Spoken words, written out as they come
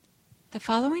The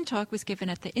following talk was given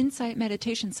at the Insight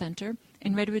Meditation Center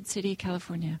in Redwood City,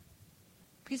 California.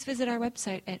 Please visit our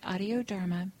website at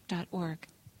audiodharma.org.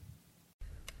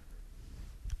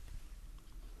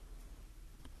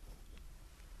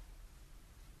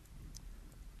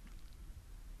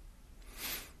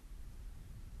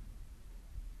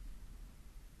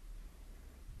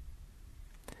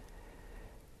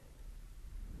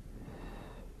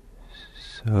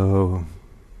 So,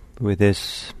 with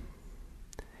this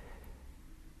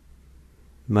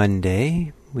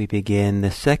Monday, we begin the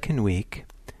second week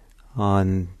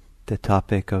on the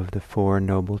topic of the Four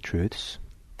Noble Truths.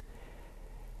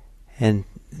 And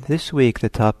this week the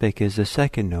topic is the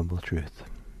second noble truth,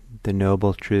 the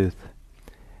noble truth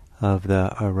of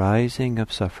the arising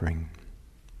of suffering.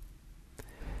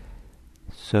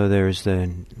 So there's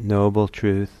the noble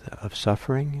truth of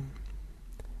suffering,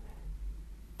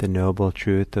 the noble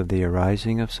truth of the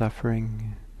arising of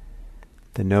suffering,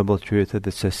 the noble truth of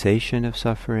the cessation of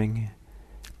suffering,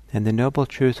 and the noble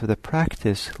truth of the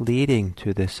practice leading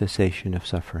to the cessation of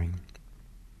suffering.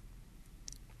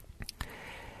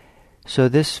 So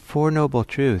these Four Noble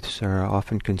Truths are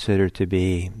often considered to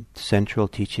be central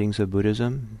teachings of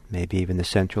Buddhism, maybe even the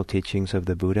central teachings of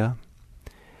the Buddha.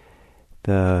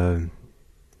 The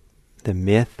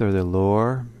myth or the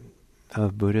lore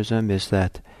of Buddhism is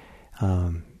that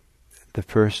the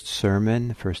first sermon,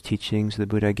 the first teachings the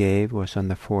Buddha gave was on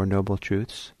the Four Noble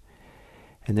Truths.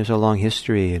 And there's a long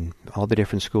history in all the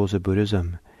different schools of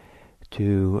Buddhism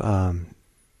to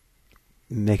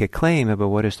make a claim about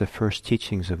what is the first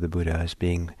teachings of the Buddha as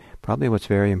being probably what's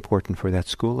very important for that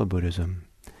school of Buddhism.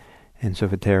 And so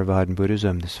for Theravadan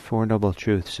Buddhism, this Four Noble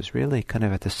Truths is really kind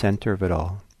of at the center of it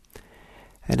all.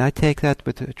 And I take that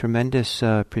with a tremendous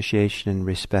appreciation and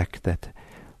respect that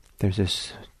there's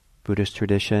this Buddhist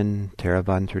tradition,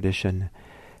 Theravadan tradition,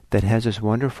 that has this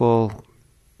wonderful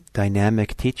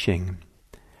dynamic teaching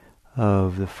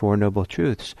of the Four Noble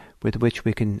Truths with which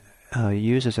we can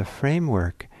use as a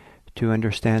framework to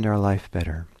understand our life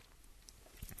better.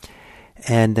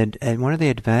 And one of the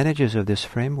advantages of this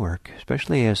framework,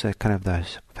 especially as a kind of the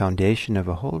foundation of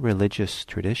a whole religious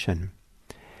tradition,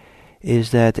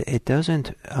 is that it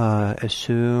doesn't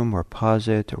assume or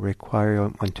posit or require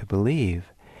one to believe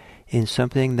in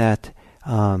something that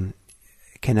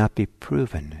cannot be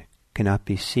proven, cannot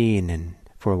be seen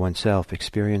for oneself,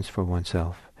 experienced for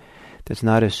oneself. That's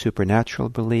not a supernatural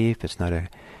belief, it's not a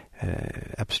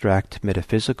abstract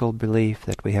metaphysical belief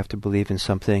that we have to believe in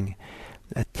something,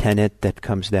 a tenet that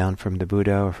comes down from the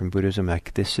Buddha or from Buddhism,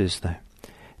 like this is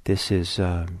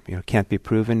can't be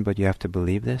proven, but you have to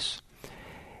believe this.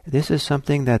 This is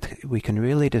something that we can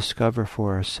really discover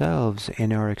for ourselves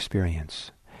in our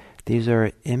experience. These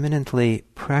are eminently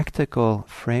practical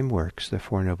frameworks, the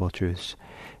Four Noble Truths,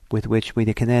 with which we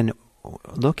can then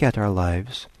look at our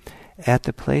lives at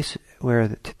the place where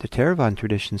the Theravadan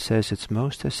tradition says it's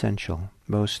most essential,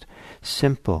 most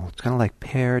simple. It's kind of like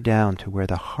pare down to where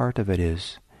the heart of it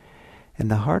is.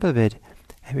 And the heart of it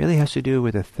really has to do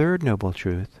with the third noble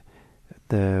truth,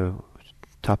 the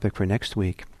topic for next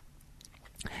week,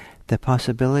 the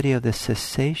possibility of the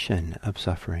cessation of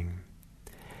suffering.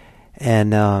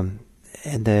 And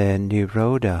the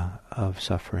nirodha of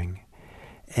suffering.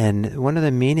 And one of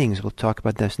the meanings, we'll talk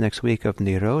about this next week, of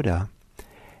nirodha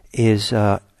is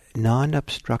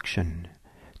non-obstruction,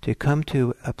 to come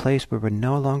to a place where we're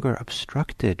no longer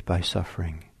obstructed by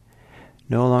suffering,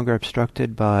 no longer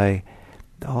obstructed by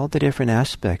all the different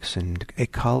aspects and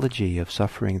ecology of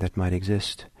suffering that might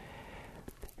exist,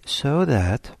 so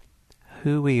that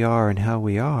who we are and how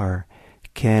we are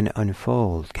can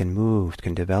unfold, can move,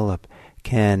 can develop,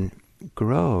 can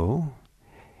grow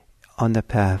on the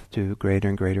path to greater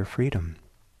and greater freedom.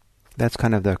 That's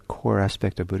kind of the core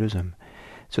aspect of Buddhism.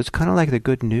 So it's kind of like the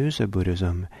good news of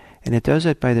Buddhism, and it does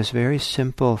it by this very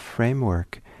simple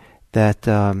framework that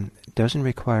doesn't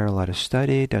require a lot of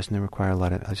study, doesn't require a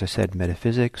lot of, as I said,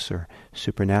 metaphysics or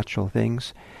supernatural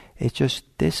things. It's just,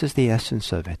 this is the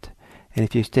essence of it. And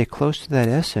if you stay close to that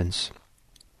essence,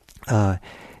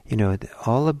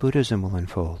 all of Buddhism will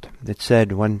unfold. It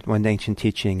said, one ancient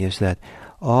teaching is that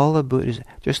all of Buddhism,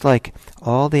 just like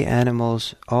all the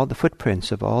animals, all the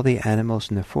footprints of all the animals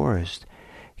in the forest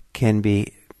can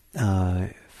be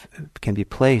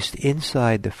placed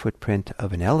inside the footprint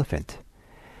of an elephant.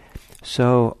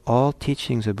 So all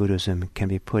teachings of Buddhism can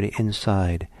be put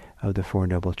inside of the Four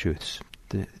Noble Truths.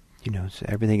 So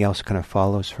everything else kind of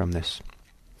follows from this.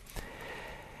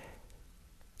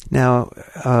 Now,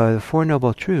 the Four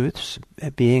Noble Truths,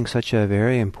 being such a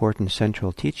very important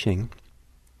central teaching,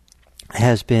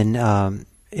 has been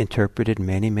interpreted in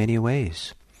many, many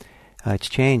ways. It's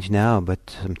changed now, but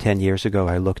some 10 years ago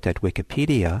I looked at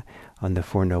Wikipedia on the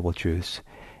Four Noble Truths,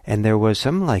 and there was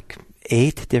some like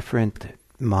 8 different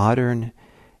modern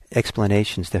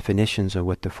explanations, definitions of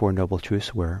what the Four Noble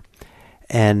Truths were.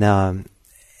 And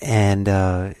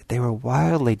they were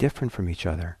wildly different from each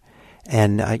other.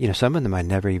 And, some of them I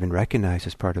never even recognized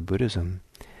as part of Buddhism.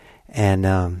 And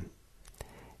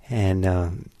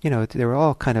they were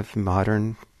all kind of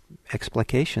modern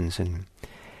explications. And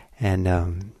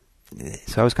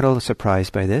so I was kind of a little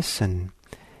surprised by this, and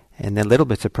a little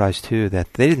bit surprised too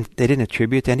that they didn't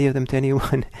attribute any of them to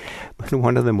anyone, but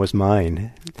one of them was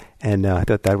mine, and I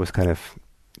thought that was kind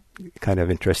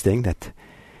of interesting that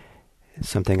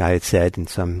something I had said in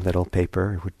some little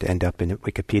paper would end up in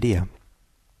Wikipedia.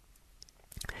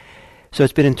 So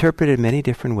it's been interpreted many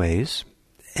different ways,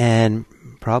 and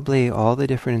probably all the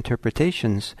different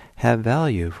interpretations have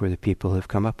value for the people who have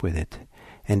come up with it.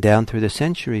 And down through the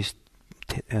centuries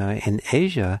in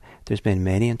Asia, there's been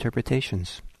many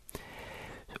interpretations.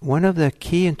 One of the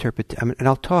key and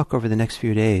I'll talk over the next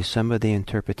few days some of the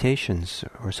interpretations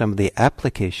or some of the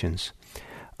applications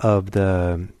of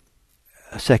the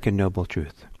Second Noble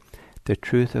Truth, the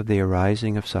truth of the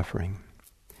arising of suffering.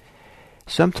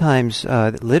 Sometimes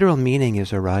literal meaning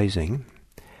is arising,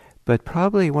 but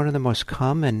probably one of the most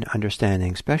common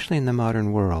understandings, especially in the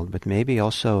modern world, but maybe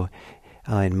also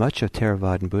in much of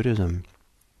Theravada and Buddhism,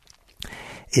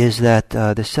 is that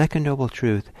the Second Noble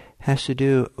Truth has to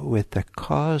do with the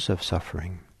cause of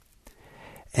suffering.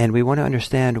 And we want to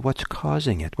understand what's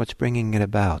causing it, what's bringing it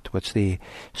about, what's the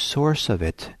source of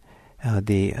it.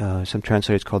 Some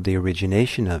translators call the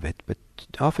origination of it, but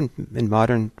often in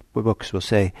modern books will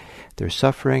say there's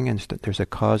suffering and there's a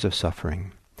cause of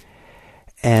suffering.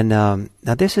 And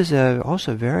now this is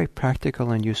also very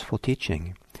practical and useful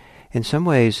teaching. In some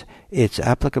ways, it's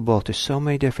applicable to so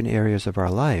many different areas of our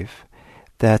life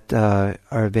that are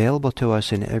available to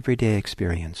us in everyday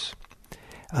experience.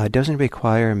 It doesn't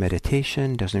require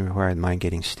meditation, doesn't require the mind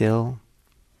getting still.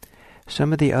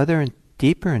 Some of the other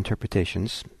deeper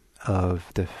interpretations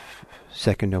of the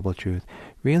Second Noble Truth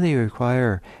really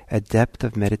require a depth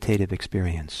of meditative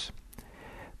experience.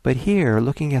 But here,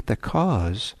 looking at the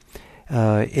cause,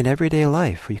 in everyday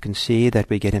life, you can see that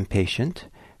we get impatient.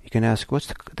 You can ask,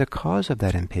 what's the cause of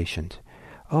that impatient?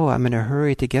 Oh, I'm in a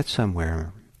hurry to get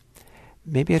somewhere.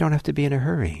 Maybe I don't have to be in a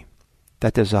hurry.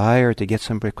 That desire to get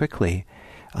somewhere quickly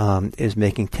is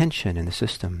making tension in the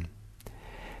system.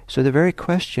 So the very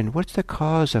question, what's the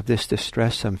cause of this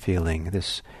distress I'm feeling,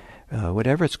 this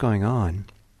whatever it's going on?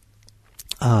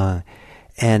 And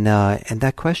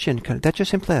that question, that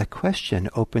just simply a question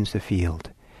opens the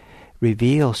field,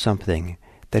 reveals something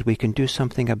that we can do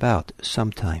something about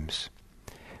sometimes.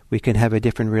 We can have a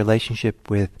different relationship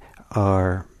with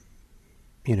our,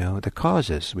 the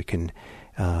causes. We can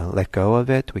let go of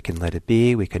it. We can let it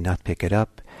be. We can not pick it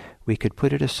up. We could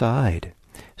put it aside,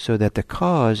 so that the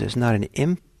cause is not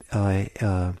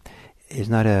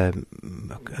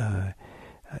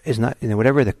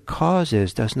whatever the cause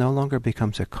is, no longer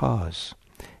becomes a cause.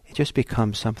 It just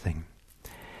becomes something.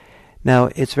 Now,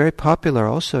 it's very popular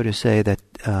also to say that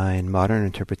in modern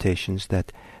interpretations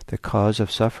that the cause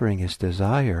of suffering is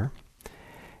desire,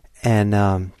 and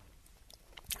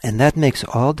that makes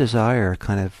all desire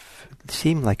kind of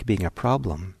seem like being a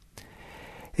problem.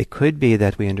 It could be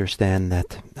that we understand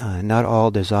that not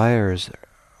all desires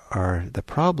are the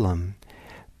problem,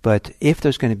 but if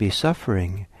there's going to be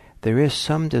suffering, there is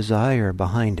some desire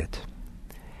behind it.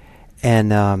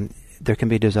 And there can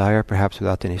be desire perhaps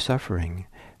without any suffering.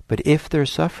 But if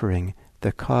there's suffering,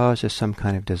 the cause is some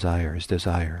kind of desire,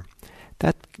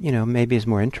 That, maybe is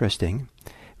more interesting,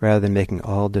 rather than making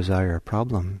all desire a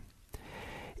problem.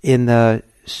 In the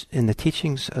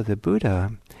teachings of the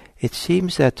Buddha, it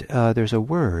seems that there's a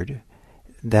word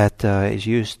that is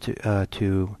used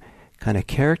to kind of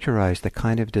characterize the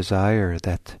kind of desire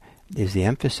that is the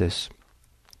emphasis.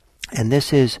 And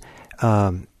this is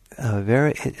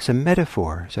it's a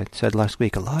metaphor. As I said last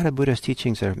week, a lot of Buddha's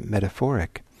teachings are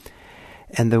metaphoric.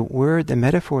 And the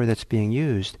metaphor that's being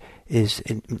used is,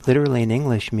 literally in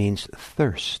English, means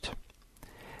thirst.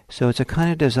 So it's a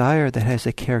kind of desire that has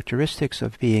the characteristics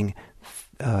of being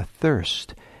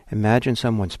thirst. Imagine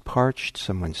someone's parched,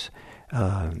 someone's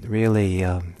really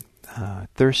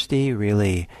thirsty,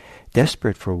 really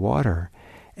desperate for water.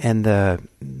 And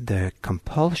the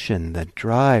compulsion, the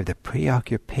drive, the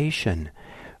preoccupation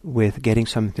with getting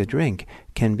something to drink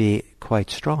can be quite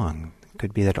strong. It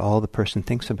could be that all the person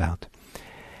thinks about.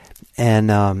 And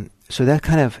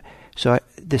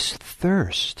this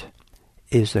thirst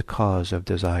is the cause of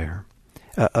desire,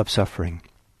 of suffering.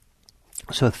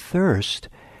 So thirst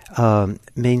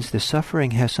means the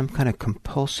suffering has some kind of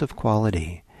compulsive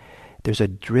quality. There's a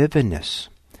drivenness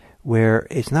where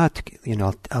it's not,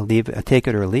 I'll take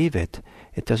it or leave it.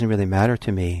 It doesn't really matter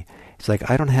to me. It's like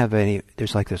I don't have any.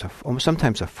 There's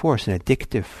sometimes a force, an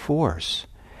addictive force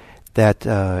that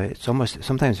it's almost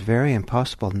sometimes very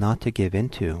impossible not to give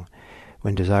into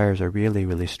when desires are really,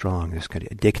 really strong. This kind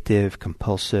of addictive,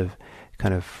 compulsive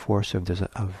kind of force of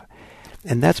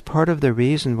and that's part of the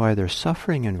reason why there's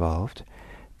suffering involved,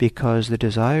 because the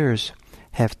desires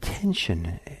have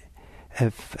tension,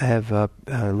 have a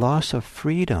loss of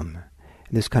freedom,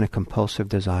 this kind of compulsive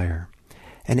desire.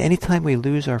 And anytime we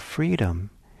lose our freedom,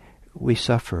 we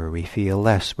suffer. We feel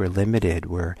less. We're limited.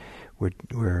 We're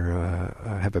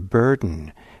have a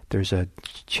burden. There's a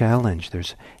challenge.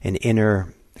 There's an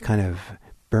inner kind of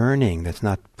burning that's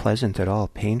not pleasant at all,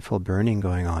 painful burning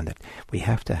going on, that we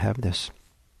have to have this.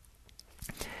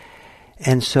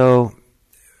 And so,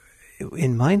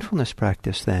 in mindfulness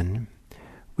practice then,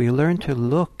 we learn to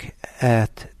look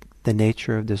at the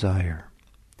nature of desire.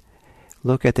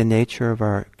 Look at the nature of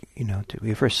our,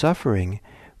 if we're suffering,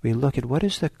 we look at what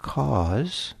is the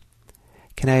cause.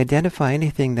 Can I identify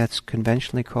anything that's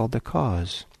conventionally called the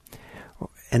cause?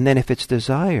 And then if it's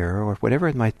desire, or whatever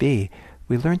it might be,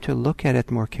 we learn to look at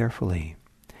it more carefully.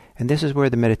 And this is where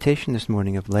the meditation this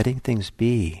morning of letting things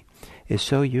be is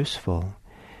so useful.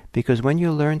 Because when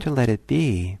you learn to let it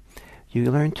be, you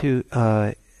learn to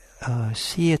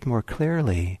see it more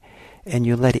clearly, and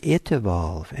you let it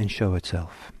evolve and show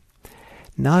itself.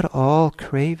 Not all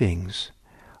cravings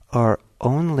are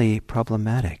only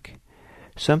problematic.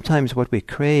 Sometimes what we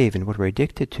crave and what we're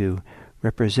addicted to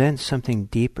represents something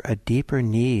deeper, a deeper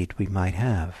need we might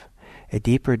have, a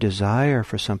deeper desire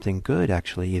for something good,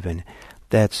 actually, even,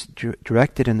 that's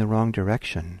directed in the wrong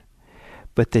direction.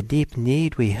 But the deep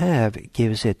need we have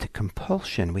gives it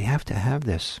compulsion. We have to have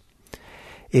this.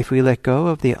 If we let go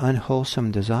of the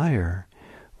unwholesome desire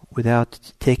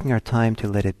without taking our time to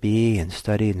let it be and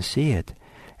study and see it,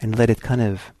 and let it kind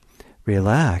of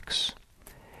relax,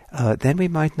 then we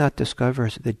might not discover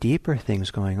the deeper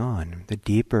things going on, the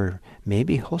deeper,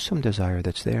 maybe wholesome desire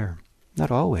that's there.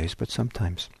 Not always, but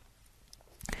sometimes.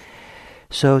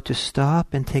 So to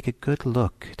stop and take a good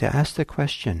look, to ask the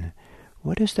question,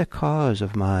 what is the cause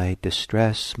of my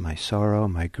distress, my sorrow,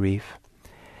 my grief?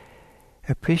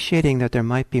 Appreciating that there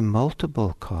might be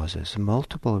multiple causes,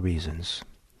 multiple reasons.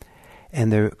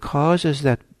 And the causes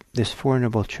that this Four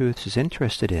Noble Truths is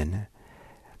interested in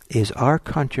is our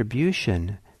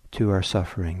contribution to our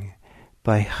suffering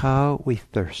by how we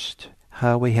thirst,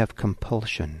 how we have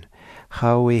compulsion,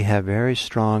 how we have very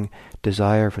strong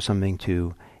desire for something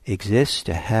to exist,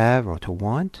 to have, or to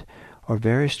want, or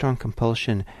very strong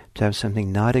compulsion to have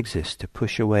something not exist, to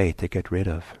push away, to get rid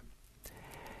of.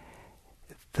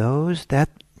 That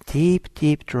deep,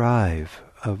 deep drive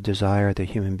of desire that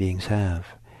human beings have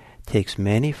takes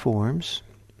many forms,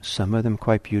 some of them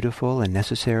quite beautiful and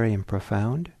necessary and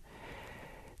profound.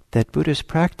 That Buddhist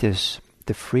practice,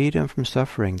 the freedom from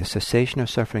suffering, the cessation of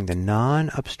suffering, the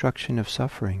non-obstruction of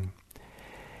suffering,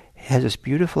 has this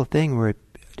beautiful thing where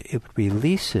it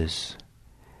releases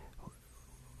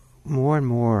more and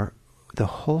more the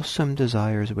wholesome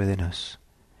desires within us.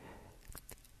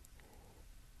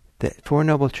 The Four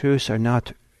Noble Truths are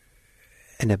not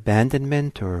an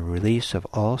abandonment or a release of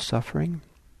all suffering,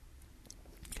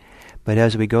 but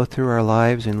as we go through our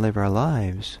lives and live our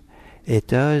lives, it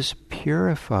does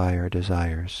purify our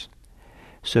desires,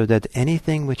 so that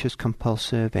anything which is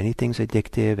compulsive, anything's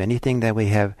addictive, anything that we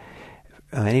have,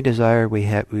 any desire we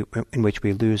have in which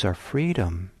we lose our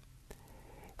freedom,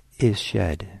 is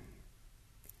shed.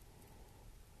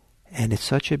 And it's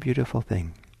such a beautiful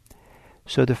thing.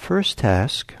 So the first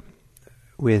task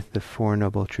with the Four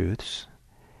Noble Truths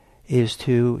is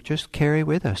to just carry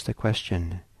with us the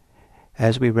question,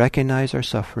 as we recognize our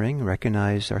suffering,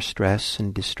 recognize our stress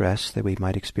and distress that we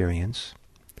might experience,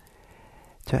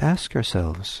 to ask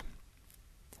ourselves,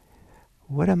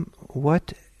 what am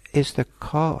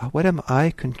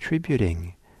I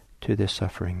contributing to this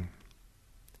suffering?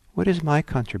 What is my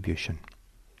contribution?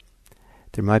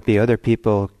 There might be other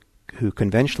people who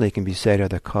conventionally can be said are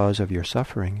the cause of your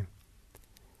suffering.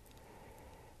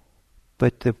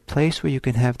 But the place where you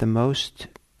can have the most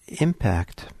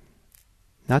impact,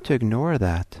 not to ignore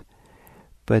that,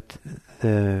 but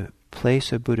the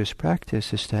place of Buddhist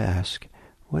practice is to ask,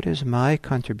 what is my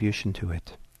contribution to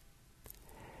it?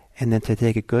 And then to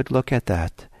take a good look at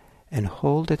that and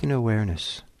hold it in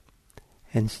awareness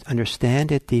and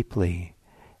understand it deeply,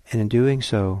 and in doing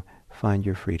so, find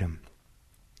your freedom.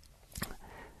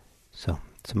 So,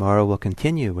 tomorrow we'll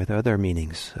continue with other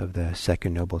meanings of the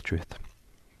Second Noble Truth.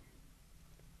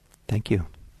 Thank you.